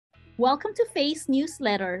Welcome to FACE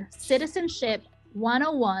Newsletter, Citizenship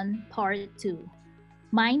 101, Part 2.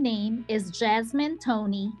 My name is Jasmine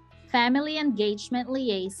Tony, Family Engagement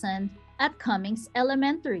Liaison at Cummings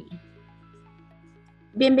Elementary.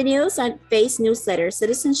 Bienvenidos al FACE Newsletter,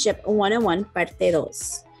 Citizenship 101, Parte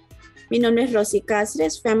 2. Mi nombre es Rosy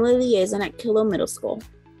Cáceres, Family Liaison at Kilo Middle School.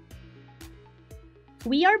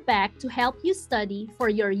 We are back to help you study for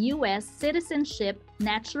your U.S. Citizenship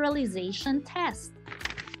Naturalization Test.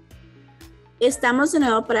 Estamos de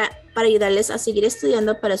nuevo para ayudarles a seguir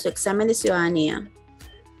estudiando para su examen de ciudadanía.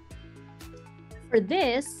 For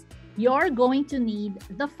this, you're going to need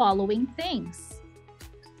the following things: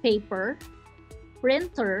 paper,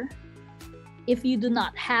 printer. If you do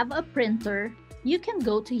not have a printer, you can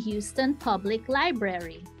go to Houston Public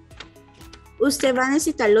Library. Usted va a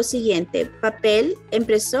necesitar lo siguiente: papel,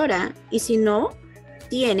 impresora, y si no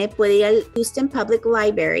tiene, puede ir al Houston Public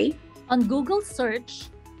Library. On Google search,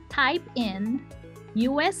 type in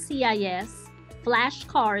USCIS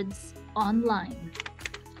flashcards online.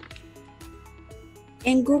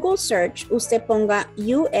 En Google search, usted ponga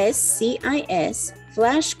USCIS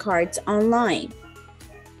flashcards online.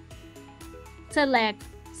 Select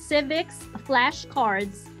Civics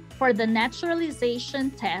flashcards for the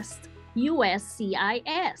naturalization test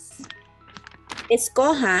USCIS.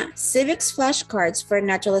 Escoja Civics flashcards for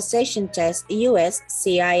naturalization test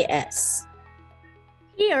USCIS.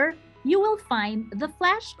 Here, you will find the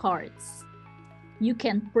flashcards. You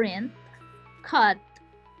can print, cut,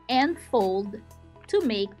 and fold to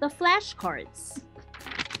make the flashcards.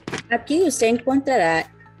 Aquí usted encontrará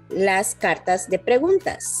las cartas de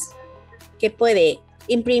preguntas que puede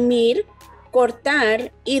imprimir,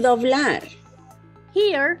 cortar y doblar.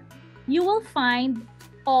 Here, you will find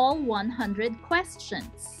all 100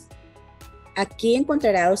 questions. Aquí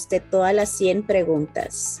encontrará usted todas las 100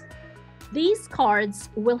 preguntas. These cards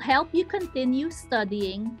will help you continue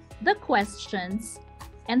studying the questions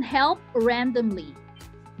and help randomly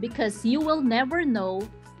because you will never know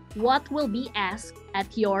what will be asked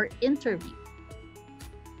at your interview.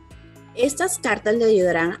 Estas cartas le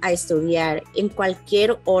ayudarán a estudiar en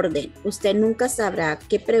cualquier orden. Usted nunca sabrá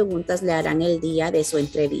qué preguntas le harán el día de su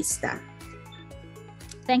entrevista.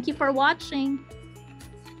 Thank you for watching.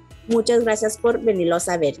 Muchas gracias por venirlos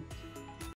a ver.